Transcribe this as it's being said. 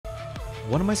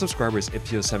One of my subscribers,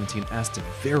 Iptio17, asked a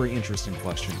very interesting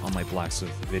question on my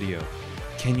Blacksmith video.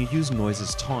 Can you use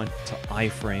Noise's taunt to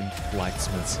iframe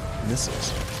Blacksmith's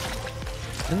missiles?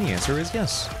 And the answer is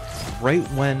yes. Right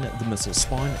when the missiles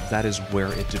spawn, that is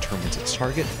where it determines its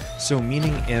target, so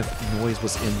meaning if Noise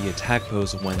was in the attack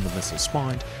pose when the missile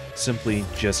spawned, simply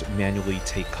just manually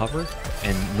take cover,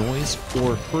 and Noise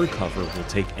or her cover will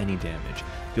take any damage.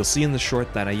 You'll see in the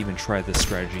short that I even tried this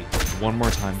strategy one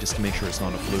more time just to make sure it's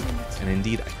not a fluke, and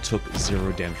indeed I took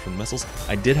 0 damage from the missiles.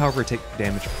 I did however take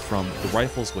damage from the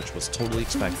rifles, which was totally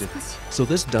expected, so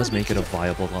this does make it a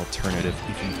viable alternative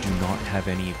if you do not have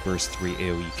any burst 3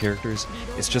 AoE characters.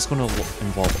 It's just going to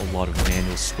involve a lot of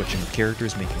manual switching of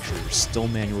characters, making sure you're still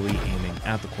manually aiming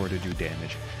at the core to do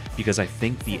damage, because I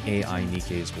think the AI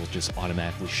Nikkes will just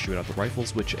automatically shoot out the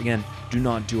rifles, which again, do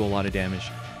not do a lot of damage.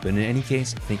 But in any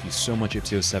case, thank you so much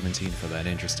Iptio17 for that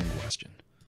interesting question.